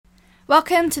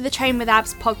Welcome to the Train with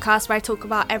Abs podcast, where I talk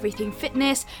about everything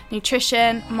fitness,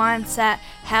 nutrition, mindset,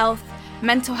 health,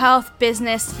 mental health,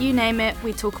 business, you name it,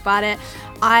 we talk about it.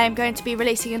 I'm going to be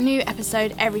releasing a new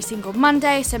episode every single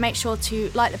Monday, so make sure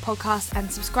to like the podcast and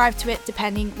subscribe to it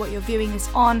depending what your viewing is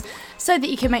on, so that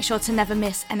you can make sure to never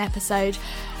miss an episode.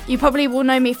 You probably will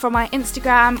know me from my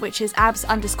Instagram, which is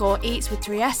abs_eats with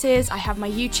 3 S's. I have my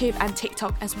YouTube and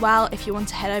TikTok as well, if you want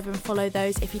to head over and follow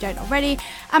those if you don't already.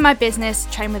 And my business,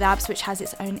 Train with Abs, which has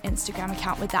its own Instagram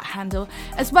account with that handle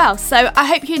as well. So I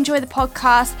hope you enjoy the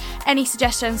podcast. Any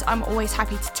suggestions, I'm always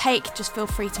happy to take. Just feel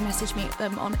free to message me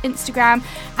them on Instagram,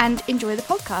 and enjoy the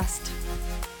podcast.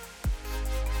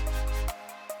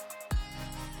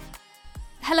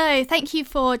 Hello, thank you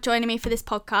for joining me for this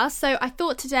podcast. So I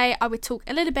thought today I would talk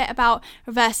a little bit about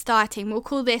reverse dieting. We'll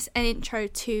call this an intro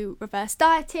to reverse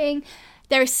dieting.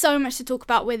 There is so much to talk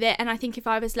about with it, and I think if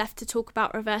I was left to talk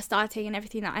about reverse dieting and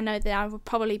everything that I know, then I would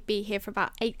probably be here for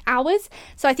about 8 hours.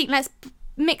 So I think let's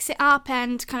mix it up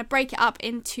and kind of break it up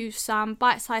into some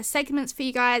bite-sized segments for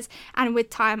you guys, and with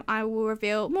time I will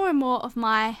reveal more and more of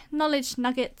my knowledge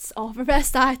nuggets of reverse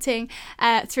dieting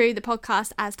through the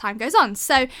podcast as time goes on.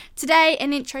 So today,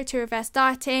 an intro to reverse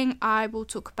dieting. I will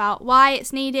talk about why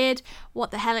it's needed, what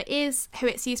the hell it is, who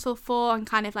it's useful for, and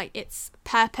kind of like its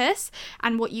purpose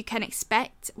and what you can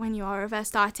expect when you are reverse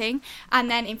dieting,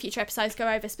 and then in future episodes go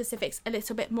over specifics a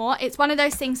little bit more. It's one of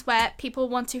those things where people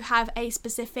want to have a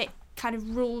specific kind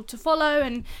of rule to follow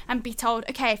and be told,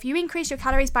 okay, if you increase your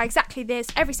calories by exactly this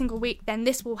every single week, then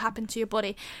this will happen to your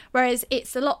body. Whereas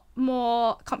it's a lot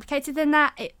more complicated than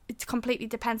that. It completely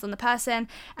depends on the person.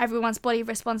 Everyone's body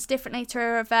responds differently to a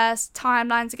reverse.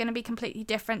 Timelines are going to be completely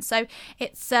different. So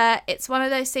it's one of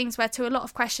those things where, to a lot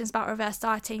of questions about reverse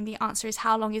dieting, the answer is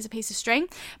how long is a piece of string.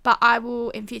 But I will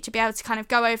in future be able to kind of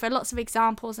go over lots of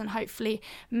examples and hopefully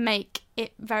make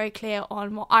it very clear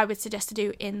on what I would suggest to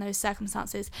do in those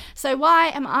circumstances. So why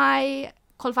am I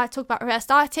qualified to talk about reverse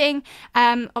dieting?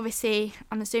 Obviously,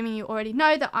 I'm assuming you already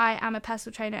know that I am a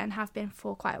personal trainer and have been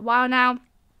for quite a while now.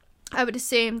 I would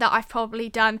assume that I've probably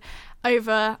done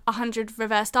over 100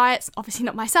 reverse diets, obviously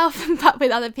not myself, but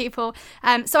with other people.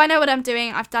 So I know what I'm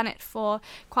doing. I've done it for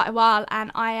quite a while,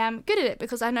 and I am good at it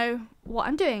because I know what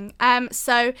I'm doing.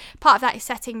 So part of that is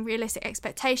setting realistic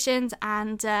expectations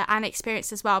and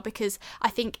experience as well, because I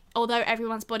think although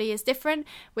everyone's body is different,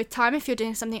 with time, if you're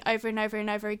doing something over and over and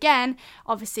over again,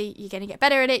 obviously you're going to get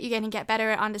better at it. You're going to get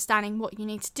better at understanding what you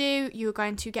need to do. You're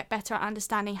going to get better at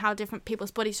understanding how different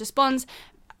people's bodies respond.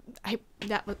 I hope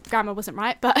that grammar wasn't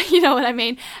right, but you know what I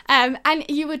mean. And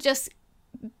you would just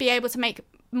be able to make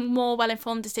more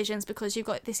well-informed decisions because you've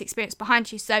got this experience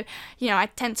behind you. So, you know, I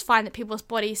tend to find that people's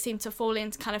bodies seem to fall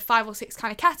into kind of 5 or 6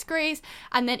 kind of categories,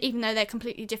 and then even though they're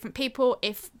completely different people,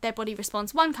 if their body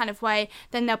responds one kind of way,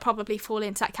 then they'll probably fall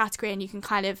into that category, and you can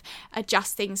kind of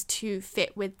adjust things to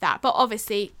fit with that, but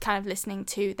obviously kind of listening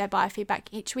to their biofeedback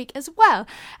each week as well.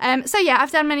 So yeah,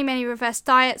 I've done many reverse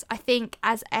diets. I think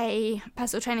as a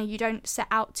personal trainer, you don't set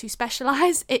out to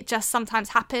specialize. It just sometimes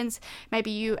happens.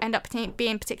 Maybe you end up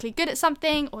being particularly good at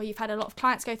something, or you've had a lot of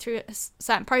clients go through a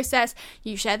certain process,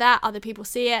 you share that, other people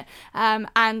see it,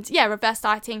 and yeah, reverse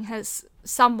dieting has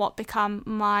somewhat become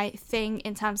my thing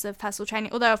in terms of personal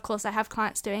training, although of course I have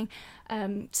clients doing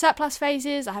surplus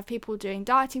phases, I have people doing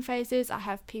dieting phases, I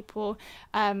have people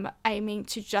aiming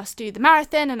to just do the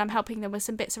marathon, and I'm helping them with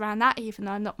some bits around that, even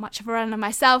though I'm not much of a runner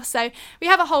myself. So we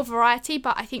have a whole variety,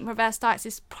 but I think reverse diets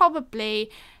is probably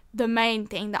the main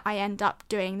thing that I end up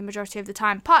doing the majority of the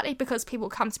time, partly because people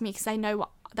come to me because they know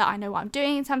that I know what I'm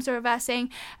doing in terms of reversing,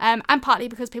 and partly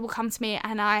because people come to me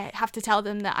and I have to tell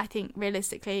them that I think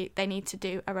realistically they need to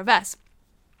do a reverse.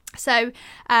 So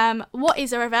what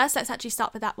is a reverse? Let's actually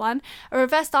start with that one. A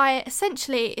reverse diet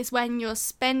essentially is when you're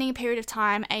spending a period of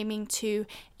time aiming to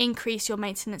increase your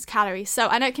maintenance calories. So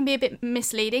I know it can be a bit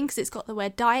misleading because it's got the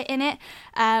word diet in it,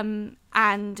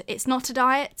 and it's not a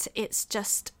diet, it's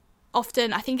just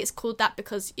often, I think it's called that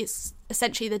because it's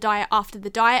essentially the diet after the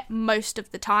diet most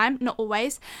of the time, not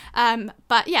always.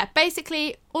 But yeah,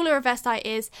 basically all a reverse diet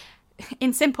is,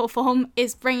 in simple form,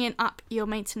 is bringing up your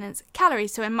maintenance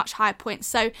calories to a much higher point.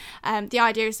 So the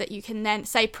idea is that you can then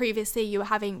say previously you were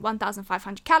having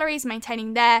 1,500 calories,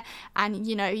 maintaining there, and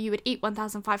you know you would eat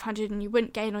 1,500 and you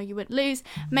wouldn't gain or you wouldn't lose.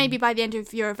 Maybe by the end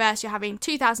of your reverse you're having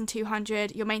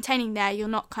 2,200, you're maintaining there, you're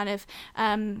not kind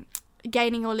of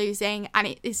gaining or losing, and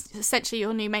it is essentially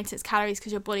your new maintenance calories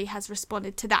because your body has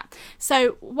responded to that.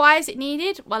 So why is it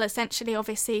needed? Well, essentially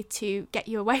obviously to get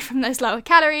you away from those lower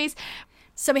calories.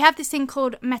 So we have this thing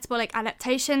called metabolic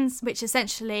adaptations, which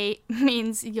essentially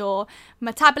means your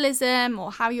metabolism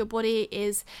or how your body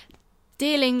is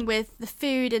dealing with the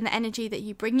food and the energy that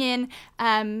you bring in,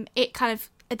 it kind of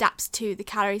adapts to the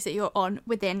calories that you're on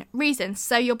within reason.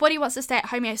 So your body wants to stay at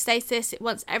homeostasis. It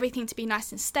wants everything to be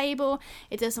nice and stable.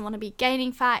 It doesn't want to be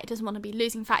gaining fat. It doesn't want to be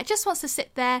losing fat. It just wants to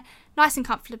sit there nice and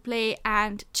comfortably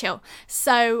and chill.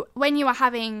 So when you are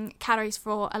having calories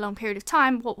for a long period of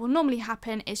time, what will normally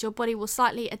happen is your body will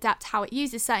slightly adapt how it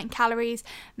uses certain calories.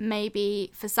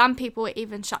 Maybe for some people it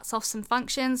even shuts off some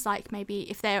functions, like maybe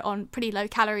if they're on pretty low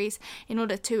calories, in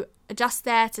order to adjust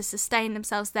there to sustain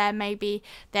themselves there. Maybe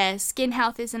their skin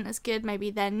health isn't as good,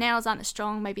 maybe their nails aren't as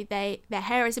strong, maybe their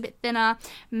hair is a bit thinner,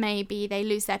 maybe they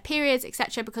lose their periods,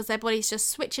 etc., because their body's just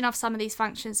switching off some of these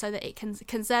functions so that it can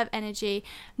conserve energy,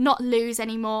 not lose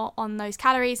any more on those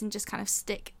calories and just kind of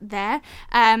stick there.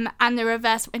 And the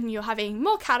reverse, when you're having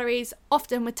more calories,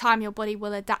 often with time your body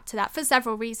will adapt to that for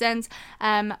several reasons.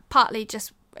 Partly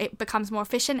just it becomes more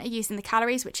efficient at using the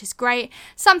calories, which is great.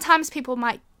 Sometimes people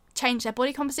might change their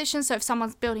body composition, so if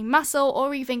someone's building muscle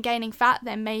or even gaining fat,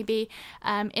 then maybe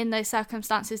in those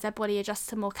circumstances their body adjusts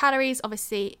to more calories.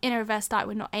 Obviously in a reverse diet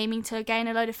we're not aiming to gain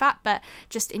a load of fat, but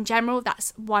just in general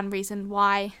that's one reason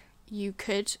why you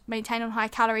could maintain on high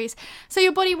calories. So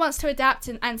your body wants to adapt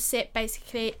and sit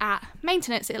basically at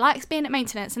maintenance. It likes being at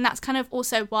maintenance, and that's kind of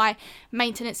also why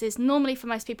maintenance is normally for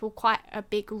most people quite a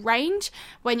big range.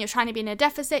 When you're trying to be in a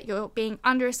deficit, you're being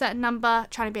under a certain number.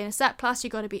 Trying to be in a surplus,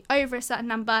 you've got to be over a certain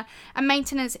number. And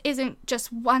maintenance isn't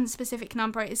just one specific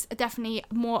number, it's definitely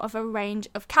more of a range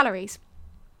of calories.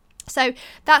 So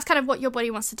that's kind of what your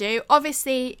body wants to do.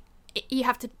 Obviously you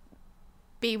have to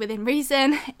be within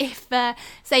reason. If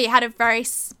say you had a very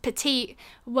petite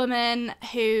woman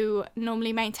who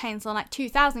normally maintains on like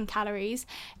 2,000 calories,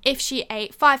 if she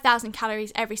ate 5,000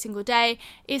 calories every single day,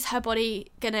 is her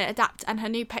body going to adapt and her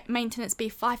new maintenance be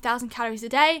 5,000 calories a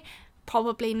day?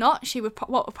 Probably not.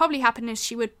 What would probably happen is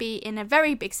she would be in a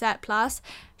very big surplus.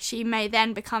 She may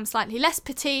then become slightly less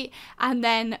petite, and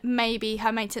then maybe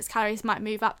her maintenance calories might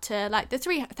move up to like the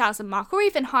 3,000 mark or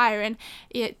even higher, and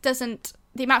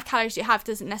the amount of calories you have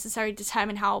doesn't necessarily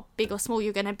determine how big or small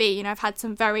you're going to be. You know, I've had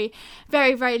some very,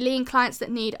 very, very lean clients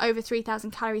that need over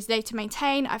 3,000 calories a day to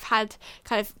maintain. I've had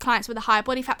kind of clients with a higher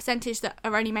body fat percentage that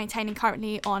are only maintaining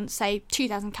currently on, say,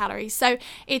 2,000 calories. So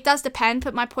it does depend,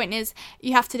 but my point is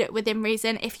you have to do it within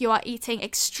reason. If you are eating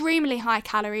extremely high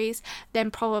calories,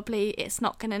 then probably it's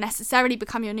not going to necessarily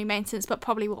become your new maintenance, but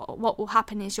probably what will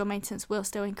happen is your maintenance will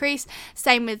still increase.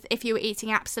 Same with if you were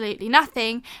eating absolutely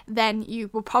nothing, then you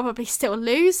will probably still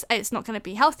lose. It's not going to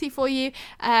be healthy for you,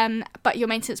 but your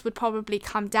maintenance would probably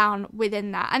come down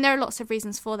within that. And there are lots of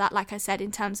reasons for that, like I said,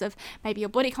 in terms of maybe your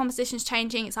body composition is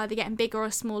changing, it's either getting bigger or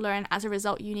smaller, and as a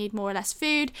result you need more or less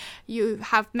food. You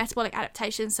have metabolic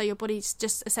adaptations, so your body's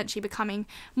just essentially becoming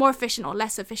more efficient or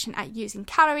less efficient at using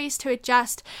calories to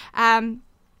adjust.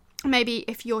 Maybe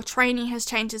if your training has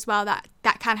changed as well,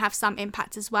 that can have some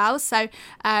impact as well. So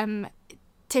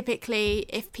typically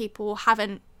if people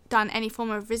haven't done any form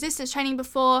of resistance training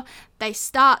before, they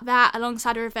start that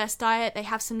alongside a reverse diet, they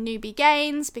have some newbie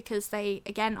gains because they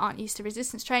again aren't used to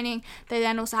resistance training. They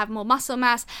then also have more muscle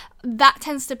mass. That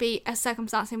tends to be a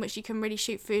circumstance in which you can really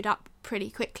shoot food up pretty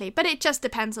quickly, but it just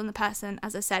depends on the person,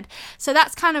 as I said. So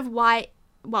that's kind of why,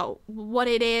 what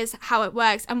it is, how it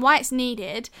works, and why it's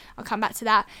needed. I'll come back to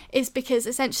that. Is because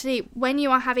essentially when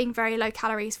you are having very low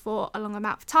calories for a long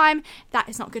amount of time, that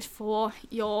is not good for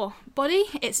your body.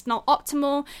 It's not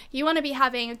optimal. You want to be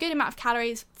having a good amount of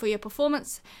calories for your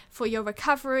performance, for your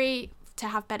recovery, to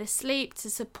have better sleep, to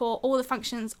support all the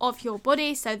functions of your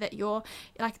body, so that your,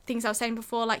 like things I was saying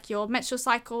before, like your menstrual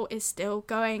cycle is still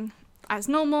going as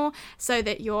normal, so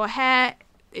that your hair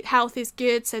health is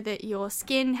good, so that your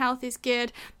skin health is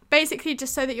good, basically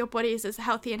just so that your body is as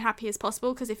healthy and happy as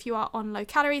possible. Because if you are on low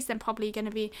calories, then probably you're going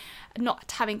to be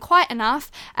not having quite enough,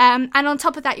 and on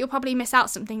top of that you'll probably miss out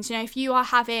some things. You know, if you are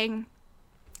having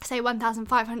say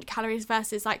 1,500 calories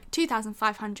versus like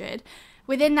 2,500,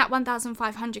 within that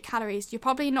 1,500 calories, you're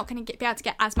probably not going to be able to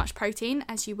get as much protein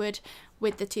as you would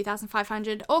with the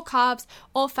 2,500, or carbs,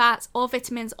 or fats, or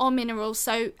vitamins, or minerals.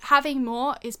 So having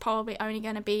more is probably only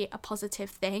going to be a positive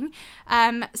thing.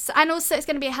 And also it's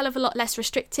going to be a hell of a lot less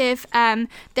restrictive.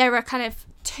 There are kind of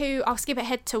I'll skip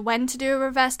ahead to when to do a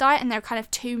reverse diet, and there are kind of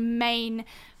two main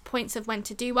points of when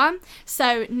to do one.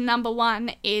 So number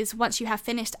one is once you have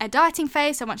finished a dieting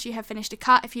phase, so once you have finished a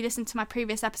cut. If you listen to my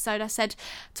previous episode, I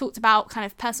talked about kind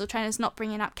of personal trainers not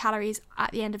bringing up calories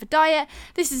at the end of a diet.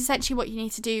 This is essentially what you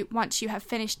need to do once you have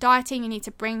finished dieting. You need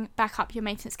to bring back up your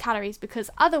maintenance calories, because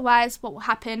otherwise what will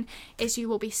happen is you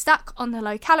will be stuck on the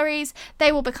low calories.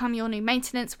 They will become your new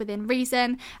maintenance within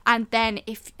reason, and then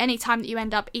if any time that you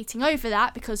end up eating over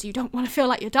that because you don't want to feel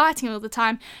like you're dieting all the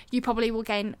time, you probably will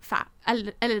gain fat a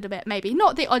little bit, maybe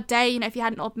not the odd day, if you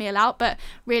had an odd meal out, but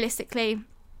realistically,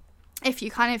 if you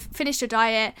kind of finished your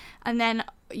diet and then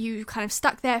you kind of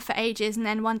stuck there for ages, and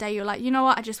then one day you're like, you know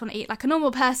what, I just want to eat like a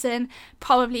normal person,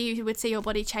 probably you would see your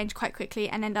body change quite quickly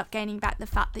and end up gaining back the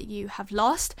fat that you have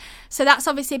lost. So that's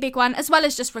obviously a big one, as well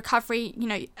as just recovery.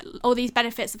 All these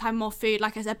benefits of having more food,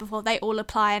 like I said before, they all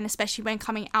apply, and especially when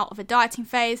coming out of a dieting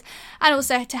phase, and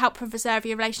also to help preserve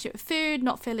your relationship with food,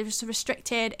 not feel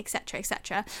restricted, etc,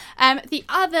 etc. The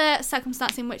other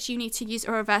circumstance in which you need to use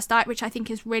a reverse diet, which I think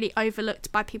is really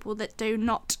overlooked by people that do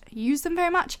not use them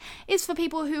very much, is for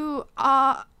people who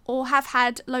are or have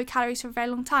had low calories for a very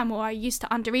long time or are used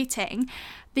to under eating.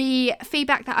 The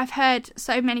feedback that I've heard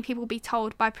so many people be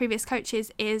told by previous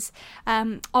coaches is,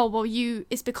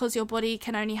 it's because your body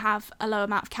can only have a low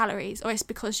amount of calories, or it's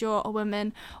because you're a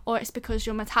woman, or it's because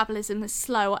your metabolism is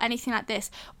slow, or anything like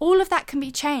this. All of that can be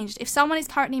changed. If someone is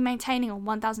currently maintaining on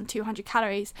 1,200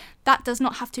 calories, that does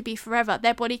not have to be forever.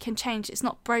 Their body can change. It's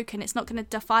not broken. It's not going to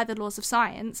defy the laws of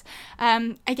science.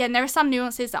 Again, there are some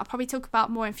nuances that I'll probably talk about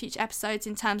more in future episodes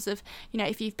in terms of,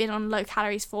 if you've been on low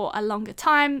calories for a longer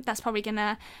time, that's probably going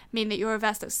to mean that your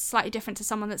reverse looks slightly different to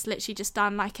someone that's literally just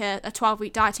done like a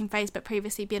 12-week dieting phase but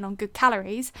previously been on good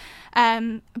calories.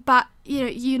 But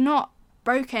you're not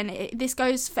broken. This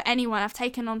goes for anyone. I've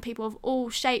taken on people of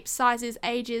all shapes, sizes,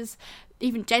 ages,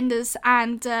 even genders,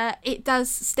 and it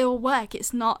does still work.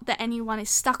 It's not that anyone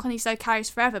is stuck on these low calories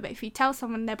forever, but if you tell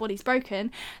someone their body's broken,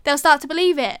 they'll start to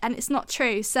believe it, and it's not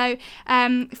true. So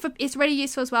it's really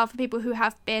useful as well for people who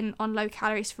have been on low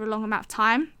calories for a long amount of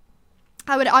time.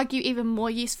 I would argue even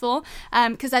more useful,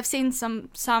 because I've seen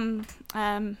some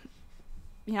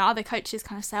other coaches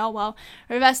kind of say,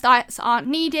 reverse diets aren't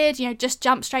needed, just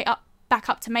jump straight back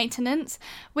up to maintenance,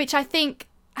 which I think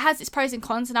has its pros and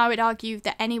cons, and I would argue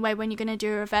that anyway, when you're going to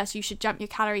do a reverse, you should jump your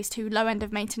calories to low end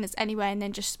of maintenance anyway and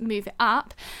then just move it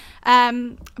up.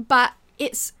 But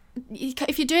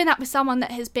if you're doing that with someone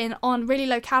that has been on really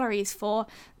low calories for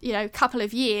a couple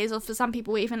of years, or for some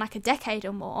people even like a decade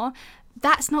or more,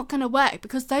 that's not going to work,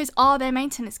 because those are their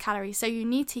maintenance calories. So you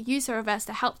need to use a reverse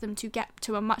to help them to get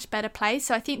to a much better place.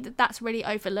 So I think that that's really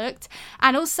overlooked.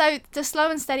 And also the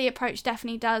slow and steady approach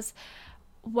definitely does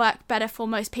work better for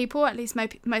most people, at least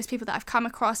most people that I've come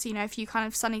across. If you kind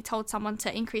of suddenly told someone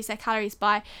to increase their calories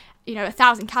by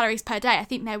 1,000 calories per day, I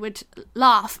think they would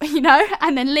laugh,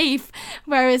 and then leave.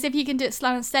 Whereas if you can do it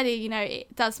slow and steady,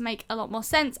 it does make a lot more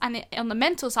sense. And on the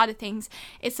mental side of things,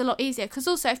 it's a lot easier, because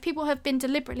also if people have been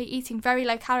deliberately eating very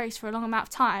low calories for a long amount of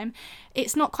time,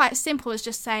 it's not quite as simple as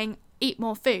just saying eat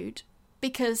more food,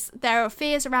 because there are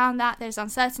fears around that, there's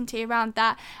uncertainty around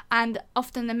that, and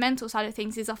often the mental side of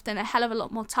things is often a hell of a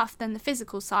lot more tough than the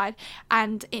physical side,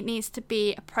 and it needs to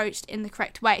be approached in the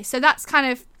correct way. So that's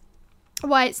kind of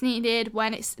why it's needed,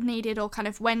 when it's needed, or kind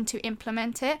of when to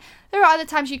implement it. There are other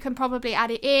times you can probably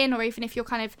add it in, or even if you've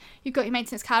got your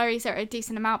maintenance calories that are a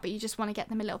decent amount but you just want to get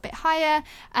them a little bit higher,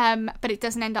 but it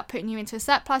doesn't end up putting you into a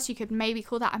surplus, you could maybe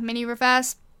call that a mini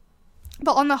reverse.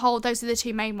 But on the whole, those are the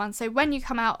two main ones. So when you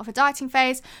come out of a dieting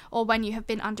phase, or when you have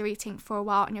been under eating for a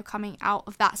while and you're coming out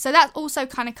of that. So that also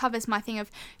kind of covers my thing of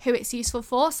who it's useful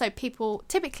for. So people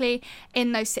typically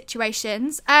in those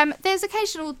situations. There's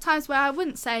occasional times where I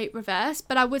wouldn't say reverse,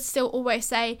 but I would still always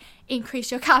say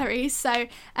increase your calories. So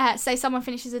say someone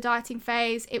finishes a dieting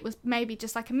phase, it was maybe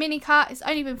just like a mini cut, it's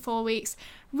only been 4 weeks.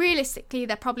 Realistically,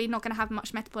 they're probably not going to have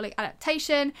much metabolic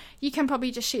adaptation. You can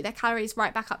probably just shoot their calories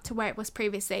right back up to where it was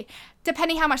previously.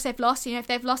 Depending how much they've lost, if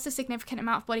they've lost a significant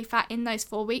amount of body fat in those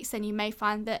 4 weeks, then you may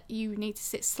find that you need to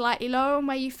sit slightly lower on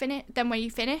where you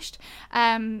finished.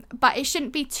 But it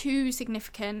shouldn't be too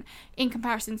significant in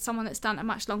comparison to someone that's done a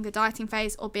much longer dieting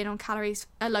phase or been on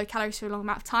low calories for a long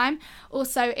amount of time.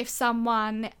 Also, if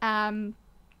someone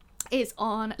is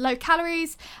on low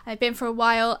calories, and they've been for a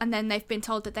while, and then they've been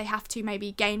told that they have to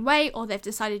maybe gain weight, or they've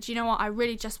decided, you know what, I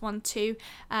really just want to,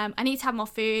 I need to have more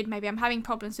food, maybe I'm having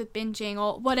problems with binging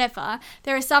or whatever.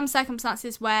 There are some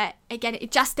circumstances where, again,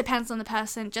 it just depends on the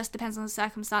person, just depends on the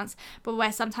circumstance, but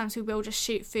where sometimes we will just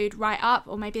shoot food right up,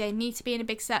 or maybe they need to be in a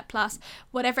big surplus,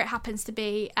 whatever it happens to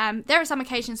be. There are some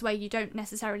occasions where you don't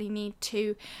necessarily need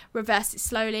to reverse it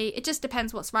slowly. It just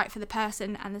depends what's right for the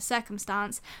person and the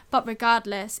circumstance, but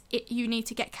regardless, you need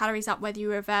to get calories up whether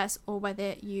you reverse or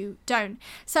whether you don't.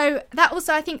 So that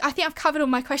also, I think I've covered all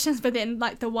my questions within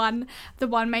like the one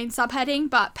main subheading,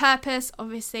 but purpose,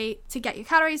 obviously, to get your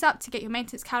calories up, to get your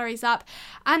maintenance calories up.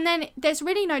 And then there's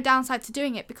really no downside to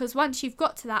doing it, because once you've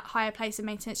got to that higher place of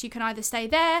maintenance, you can either stay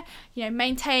there,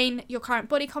 maintain your current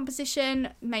body composition,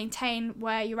 maintain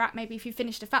where you're at, maybe if you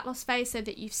finished a fat loss phase, so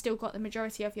that you've still got the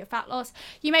majority of your fat loss.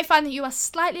 You may find that you are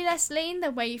slightly less lean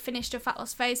than where you finished your fat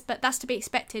loss phase, but that's to be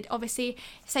expected. Obviously,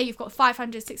 say you've got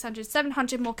 500, 600,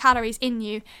 700 more calories in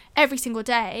you every single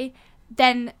day,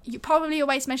 then probably your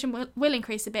waist measurement will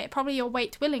increase a bit. Probably your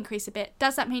weight will increase a bit.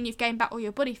 Does that mean you've gained back all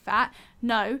your body fat?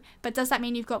 No. But does that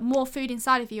mean you've got more food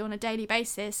inside of you on a daily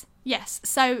basis? Yes.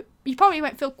 So you probably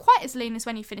won't feel quite as lean as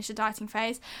when you finish a dieting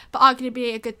phase, but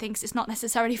arguably a good thing, because it's not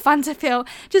necessarily fun to feel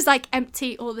just like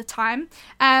empty all the time.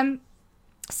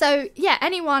 So yeah,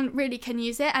 anyone really can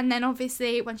use it. And then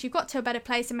obviously once you've got to a better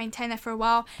place and maintain there for a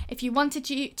while, if you wanted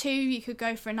to, you could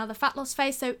go for another fat loss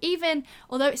phase. So even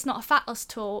although it's not a fat loss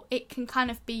tool, it can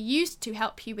kind of be used to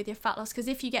help you with your fat loss, because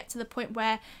if you get to the point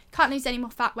where you can't lose any more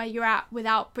fat where you're at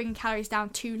without bringing calories down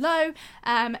too low,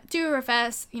 do a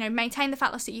reverse, maintain the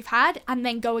fat loss that you've had, and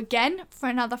then go again for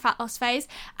another fat loss phase,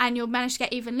 and you'll manage to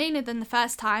get even leaner than the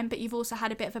first time, but you've also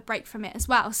had a bit of a break from it as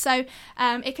well. So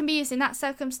it can be used in that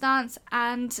circumstance.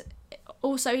 And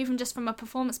also, even just from a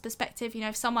performance perspective,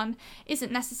 if someone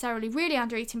isn't necessarily really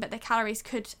under eating, but their calories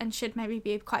could and should maybe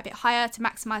be quite a bit higher to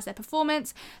maximize their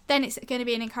performance, then it's going to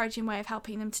be an encouraging way of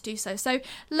helping them to do so. So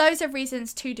loads of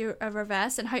reasons to do a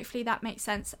reverse, and hopefully that makes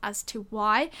sense as to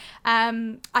why.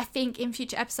 I think in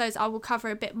future episodes I will cover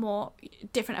a bit more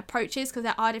different approaches, because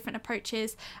there are different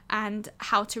approaches, and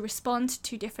how to respond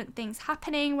to different things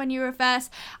happening when you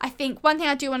reverse. I think one thing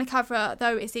I do want to cover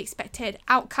though is the expected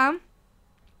outcome.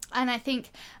 And I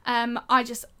think I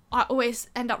always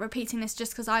end up repeating this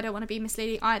just because I don't want to be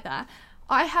misleading either.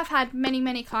 I have had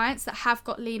many clients that have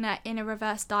got leaner in a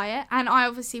reverse diet, and I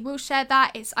obviously will share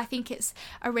that. I think it's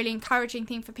a really encouraging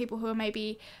thing for people who are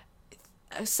maybe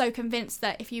so convinced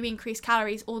that if you increase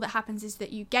calories, all that happens is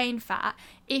that you gain fat.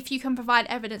 If you can provide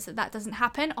evidence that that doesn't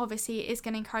happen, obviously it is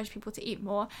going to encourage people to eat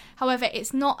more. However,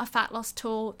 it's not a fat loss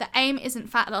tool. The aim isn't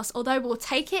fat loss, although we'll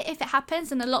take it if it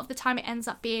happens, and a lot of the time it ends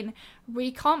up being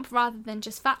recomp rather than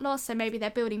just fat loss. So maybe they're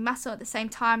building muscle at the same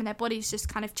time and their body's just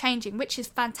kind of changing, which is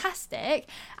fantastic.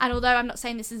 And although I'm not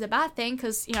saying this is a bad thing,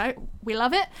 because we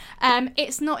love it,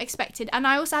 it's not expected. And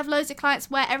I also have loads of clients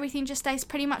where everything just stays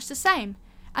pretty much the same,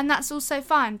 and that's also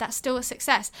fine. That's still a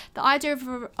success. The idea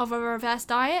of a reverse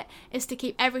diet is to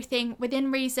keep everything within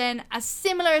reason, as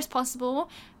similar as possible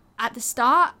at the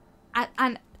start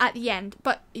and at the end.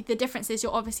 But the difference is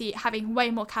you're obviously having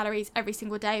way more calories every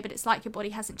single day, but it's like your body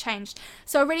hasn't changed.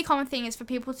 So a really common thing is for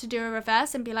people to do a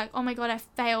reverse and be like, oh my god, I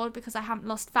failed because I haven't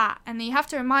lost fat. And then you have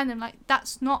to remind them, like,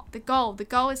 that's not the goal. The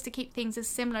goal is to keep things as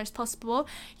similar as possible.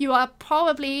 You are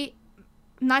probably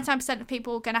 99% of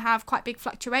people are going to have quite big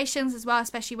fluctuations as well,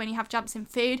 especially when you have jumps in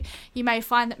food. You may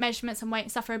find that measurements and weight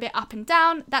and stuff are a bit up and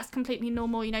down. That's completely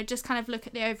normal. Just kind of look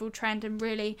at the overall trend and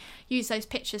really use those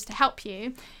pictures to help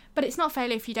you. But it's not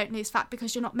failure if you don't lose fat,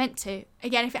 because you're not meant to.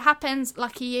 Again, if it happens,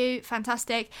 lucky you,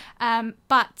 fantastic.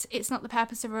 But it's not the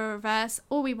purpose of a reverse.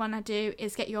 All we want to do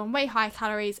is get you on way higher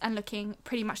calories and looking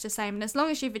pretty much the same. And as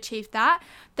long as you've achieved that,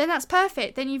 then that's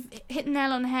perfect. Then you've hit the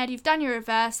nail on the head. You've done your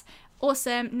reverse.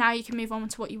 Awesome. Now you can move on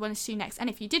to what you want to do next. And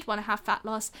if you did want to have fat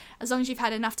loss, as long as you've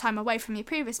had enough time away from your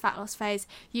previous fat loss phase,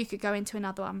 you could go into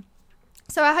another one.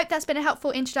 So I hope that's been a helpful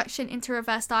introduction into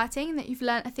reverse dieting, that you've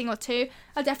learned a thing or two.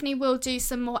 I definitely will do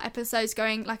some more episodes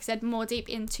going, like I said, more deep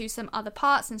into some other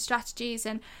parts and strategies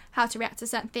and how to react to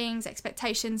certain things,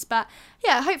 expectations. But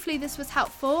yeah, hopefully this was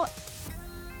helpful.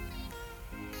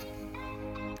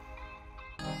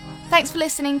 Thanks for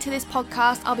listening to this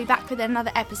podcast. I'll be back with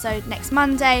another episode next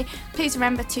Monday. Please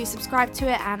remember to subscribe to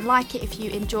it and like it if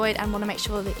you enjoyed and want to make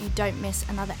sure that you don't miss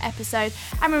another episode.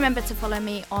 And remember to follow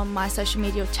me on my social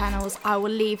media channels. I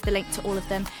will leave the link to all of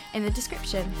them in the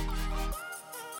description.